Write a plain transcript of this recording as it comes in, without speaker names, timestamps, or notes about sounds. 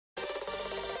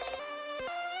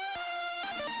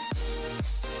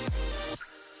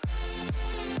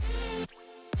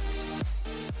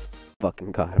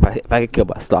fucking god. If I could kill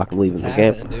by stock, I'm leaving the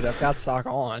game. Dude, I've got stock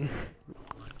on.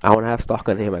 I want to have stock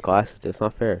on my glasses. It's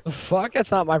not fair. Fuck,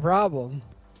 that's not my problem.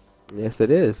 Yes,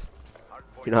 it is.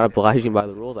 You're not obliging by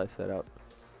the rules I set out.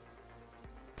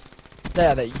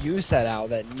 Yeah, that you set out,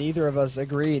 that neither of us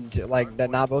agreed to, like, that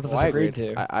not both of us agreed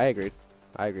to. I agreed.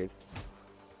 I agreed.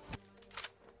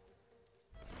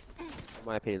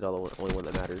 My opinion's all the only one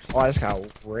that matters. Oh, I just got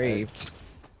raped.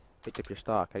 Picked up your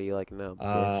stock. How do you like it now?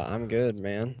 I'm good,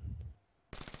 man.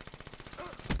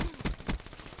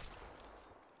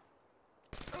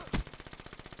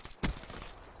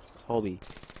 Homie,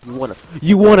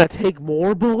 you wanna take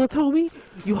more bullets, homie?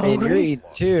 You I mean, hungry? you're eating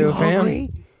too,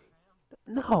 fam.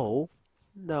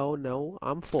 No,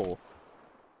 I'm full.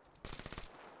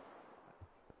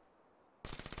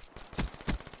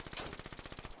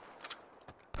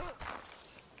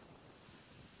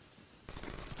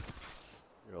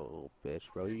 You're a little bitch,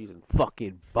 bro. You're using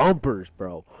fucking bumpers,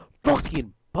 bro.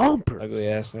 Fucking bumpers. Ugly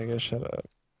ass nigga, shut up.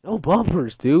 No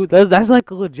bumpers, dude. That's like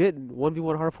a legit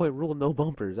 1v1 hardpoint rule. No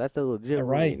bumpers. That's a legit Yeah,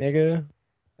 right, rule. nigga.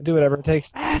 I do whatever it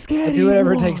takes. Ask I do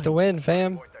whatever it takes to win,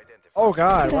 fam. Oh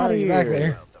god, why are you back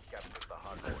there?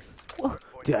 Well,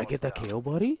 did I get that KO,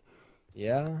 buddy?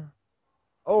 Yeah.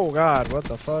 Oh god, what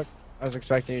the fuck? I was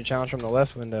expecting you to challenge from the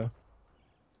left window.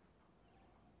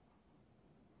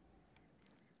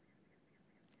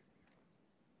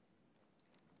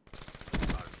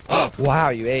 Wow,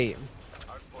 you ate.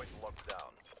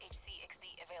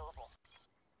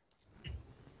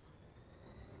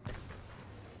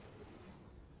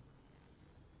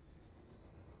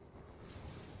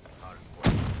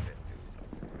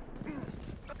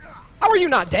 How are you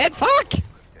not dead? Fuck!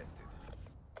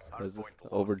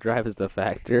 Overdrive is the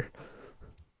factor.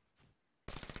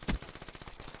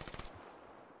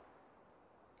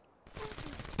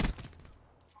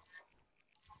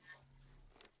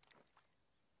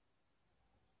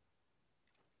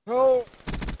 Oh!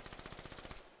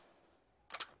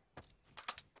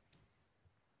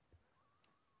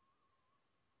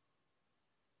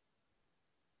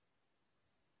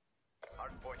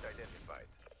 HardPoint identified.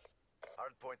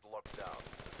 HardPoint locked down.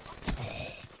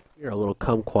 You're a little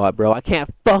kumquat, bro. I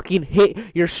can't fucking hit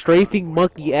your strafing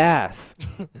monkey ass.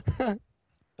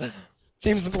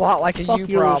 Seems a lot like a Fuck you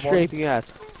your problem. strafing ass.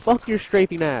 Fuck your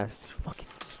strafing ass. Fucking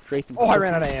strafing. Oh, I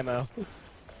ran out of ammo.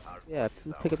 Yeah,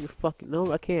 pick up your fucking.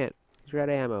 No, I can't. You're out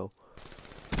of ammo.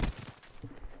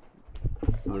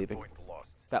 I'm leaving.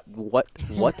 That what?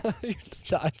 What? You just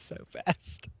died so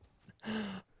fast.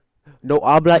 No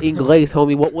habla inglés,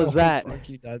 homie. What was that? Fuck,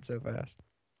 you died so fast.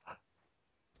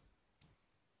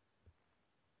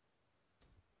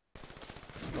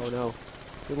 Oh no.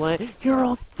 You're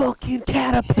a fucking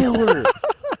caterpillar!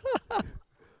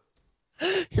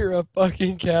 You're a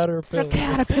fucking caterpillar.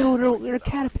 You're a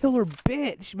caterpillar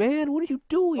bitch, man! What are you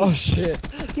doing? Oh shit.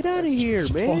 Get out of here,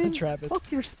 man!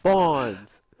 Fuck your spawns!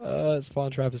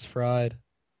 Spawn trap is fried.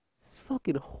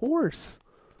 Fucking horse!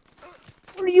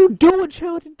 What are you doing,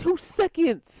 child, in 2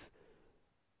 seconds?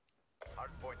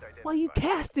 Why are you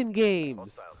casting games?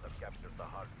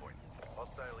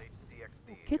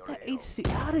 Get that HC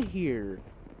out of here!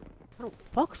 I don't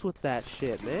fucks with that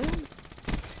shit, man.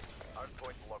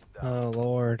 Oh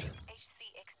lord.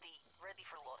 HCXD ready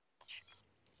for launch.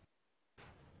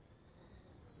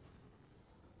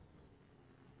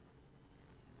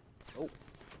 Oh.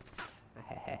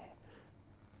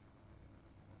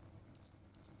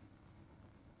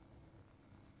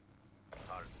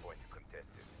 HardPoint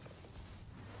contested.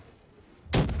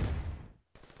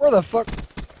 Where the fuck?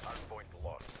 HardPoint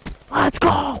lost. Let's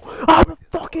go! I'm a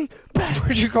fucking back!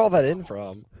 Where'd you call that in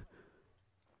from?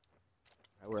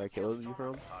 Where I killed you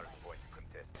from? HardPoint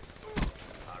contested.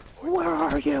 Where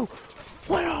are you?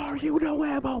 Where are you? No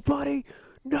ammo, buddy!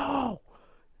 No!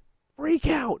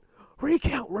 Recount!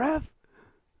 Recount, ref!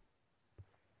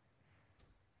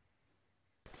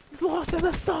 You lost in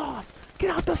the sauce!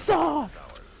 Get out the sauce!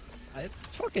 I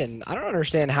don't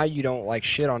understand how you don't like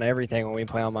shit on everything when we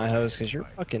play on my host, cause you're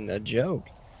fucking a joke.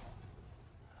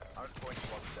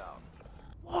 HardPoint locked down.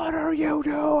 What are you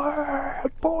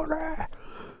doing, boy?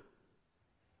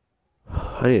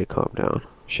 I need to calm down.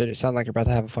 Shit, it sounds like you're about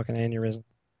to have a fucking aneurysm.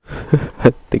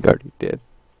 I think I already did.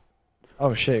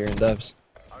 Oh shit, you're in dubs.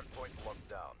 HardPoint locked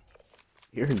down.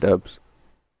 You're in dubs.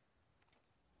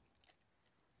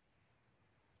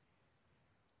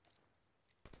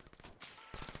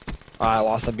 Oh, I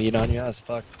lost a beat on you, that's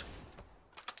fuck.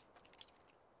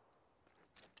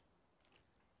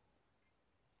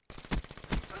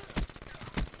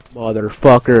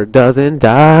 Motherfucker doesn't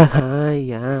die.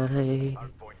 HardPoint lost.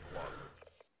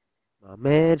 My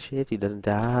man shit, he doesn't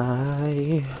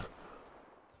die.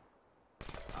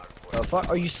 HardPoint The fuck?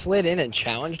 Oh, you slid in and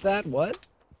challenged that? What?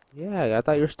 Yeah, I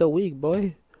thought you were still weak,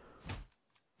 boy.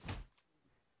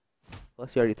 Plus,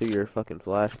 you already threw your fucking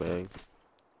flashbang.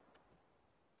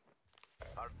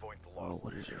 Hardpoint Oh, lost.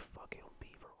 what is your fucking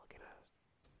beaver looking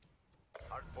at?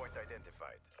 Hardpoint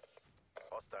identified.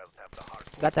 Hostiles have the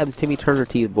hardpoint. Got them Timmy Turner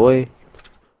teeth, boy.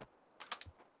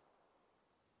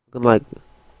 Looking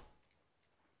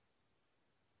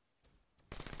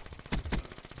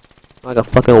like a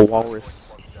fucking walrus.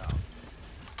 Locked down.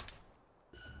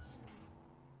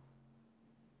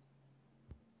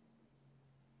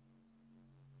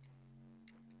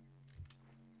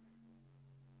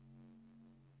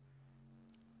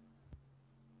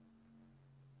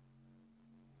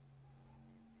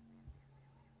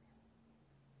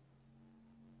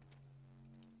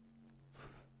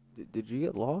 Did you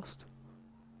get lost?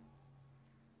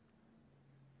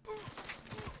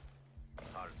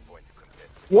 Hardpoint contested.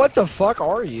 What the fuck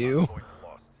are you? Point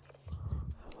lost.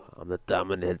 I'm the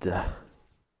dominant.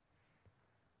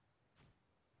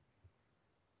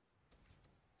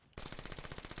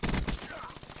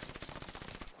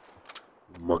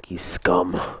 Monkey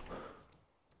scum. Hardpoint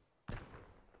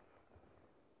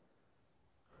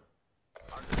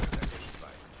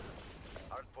identified.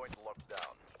 Hardpoint locked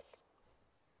down.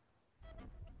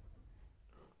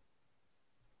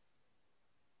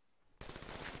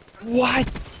 What?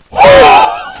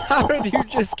 How did you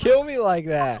just kill me like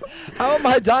that? How am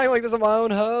I dying like this on my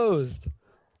own host?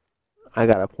 I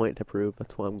got a point to prove.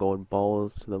 That's why I'm going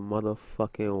balls to the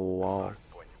motherfucking wall.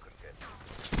 Hardpoint contested.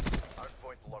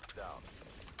 Hardpoint locked down.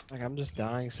 Like, I'm just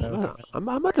dying so. I'm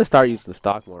about to start using the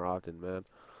stock more often, man.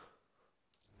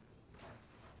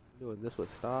 Doing this with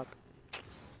stock.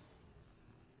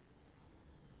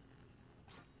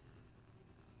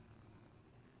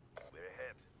 We're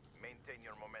ahead. Maintain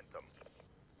your momentum.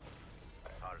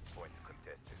 Hardpoint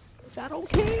contested. I don't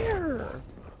care.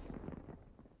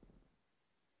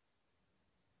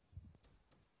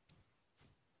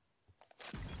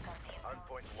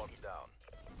 Hardpoint locked down.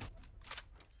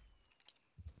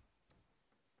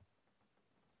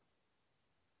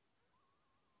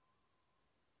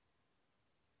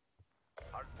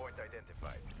 Hardpoint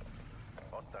identified.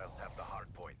 Hostiles have the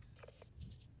hardpoint.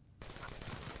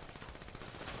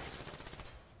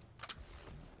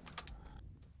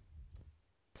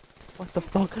 What the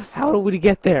fuck? How did we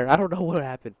get there? I don't know what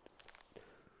happened.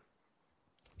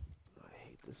 I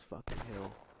hate this fucking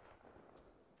hill.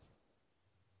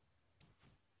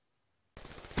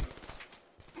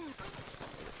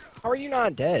 How are you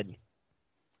not dead?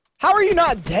 How are you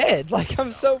not dead? Like,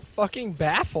 I'm so fucking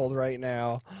baffled right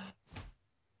now.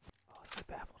 Oh, I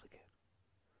baffled again.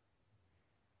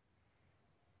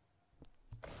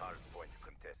 Hardpoint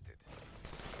contested.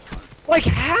 Like,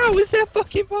 how is that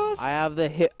fucking possible? I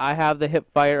have the hip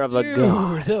fire of a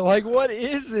god. Dude, like, what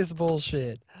is this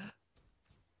bullshit? I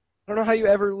don't know how you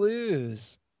ever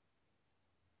lose.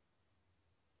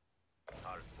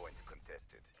 Hardpoint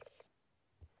contested.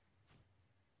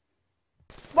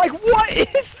 Like, what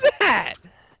is that?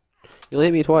 You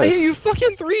hit me I twice. hit you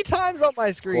fucking 3 times on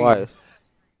my screen. Twice,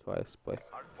 boy.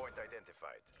 Hardpoint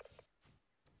identified.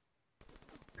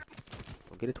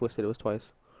 Don't get it twisted. It was twice.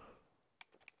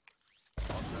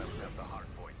 Hostiles have the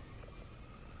hardpoint.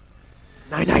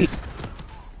 Night.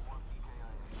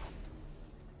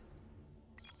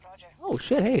 Roger. Oh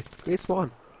shit! Hey, great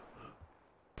spawn.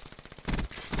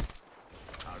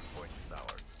 Hardpoint is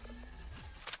ours.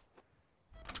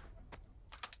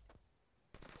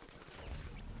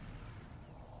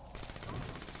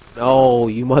 No,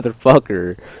 you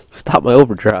motherfucker! You stopped my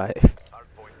overdrive.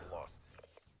 Hardpoint lost.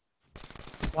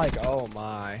 Like, oh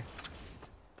my.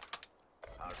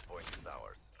 Hardpoint is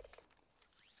ours.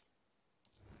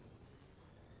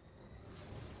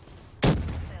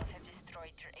 Hostiles have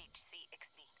destroyed your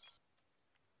HCXD.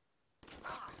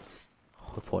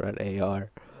 I'll pull that AR.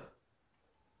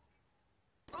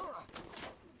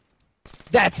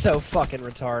 That's so fucking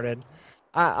retarded.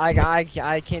 I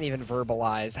can't even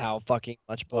verbalize how fucking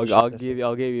much bullshit I'll this give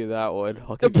is. you that one.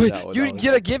 I'll give you that one. You That was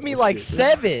gotta give me like bullshit.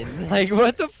 7. Like,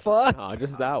 what the fuck? Nah,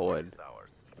 just that Hardpoint one. is ours.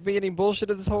 I've been getting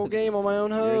bullshitted this whole game on my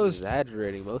own You're host.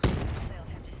 exaggerating most. Hostiles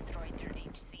have destroyed your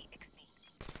HCXD.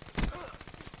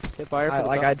 Hit fire. For the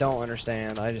I top. don't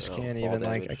understand. I just Oh, can't fall even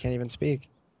like damage. I can't even speak.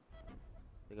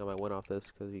 I think I might win off this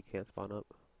because you can't spawn up.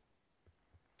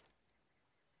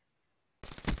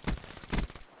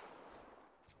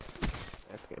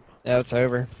 That's game. Yeah, it's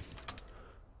over.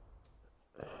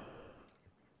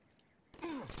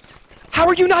 How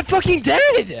are you not fucking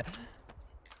dead?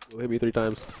 You hit me 3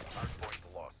 times. Hardpoint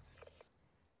lost.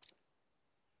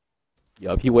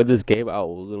 Yo, if you win this game, I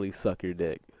will literally suck your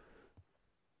dick.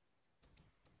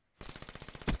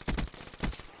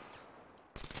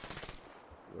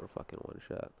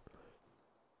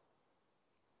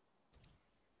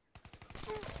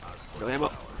 No ammo.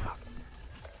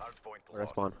 Hardpoint Where I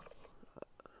lost. spawn?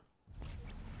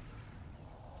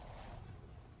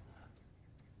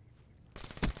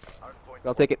 Hardpoint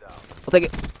I'll take it. down. I'll take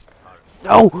it. Hard-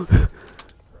 No!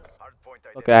 Hardpoint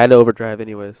Okay, I had to overdrive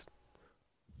anyways.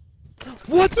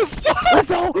 What the fuck? Let's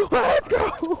go! Let's go!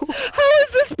 How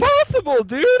is this possible,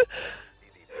 dude?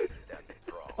 CDP stands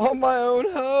strong. On my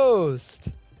own host.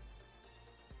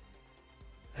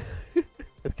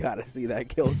 I've gotta see that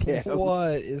kill cam.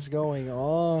 What is going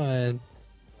on?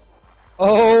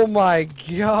 Oh my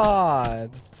god.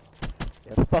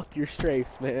 Yeah, fuck your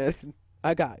strafes, man.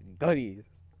 I got gunnies.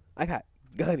 I got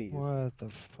gunnies. What the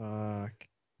fuck?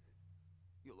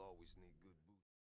 You'll always need good